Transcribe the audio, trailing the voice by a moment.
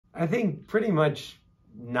I think pretty much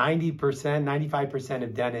 90%, 95%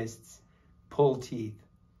 of dentists pull teeth.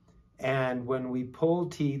 And when we pull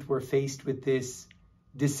teeth, we're faced with this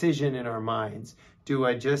decision in our minds. Do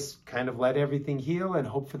I just kind of let everything heal and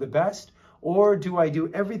hope for the best? Or do I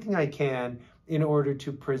do everything I can in order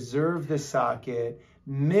to preserve the socket,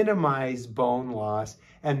 minimize bone loss,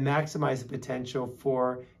 and maximize the potential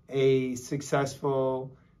for a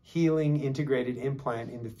successful healing integrated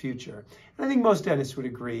implant in the future? And I think most dentists would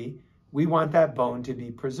agree, we want that bone to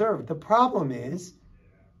be preserved. The problem is,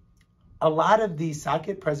 a lot of these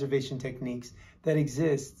socket preservation techniques that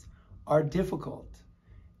exist are difficult.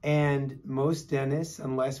 And most dentists,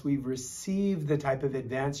 unless we've received the type of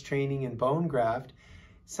advanced training in bone graft,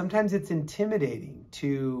 sometimes it's intimidating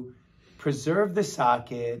to preserve the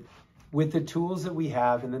socket with the tools that we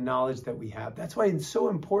have and the knowledge that we have. That's why it's so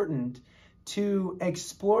important to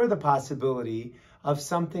explore the possibility of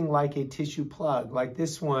something like a tissue plug, like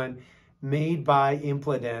this one made by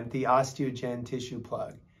Impladent, the OsteoGen tissue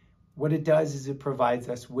plug. What it does is it provides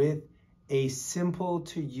us with a simple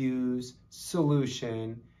to use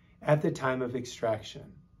solution at the time of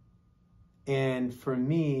extraction. And for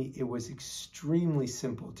me, it was extremely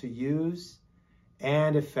simple to use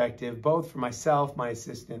and effective, both for myself, my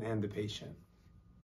assistant, and the patient.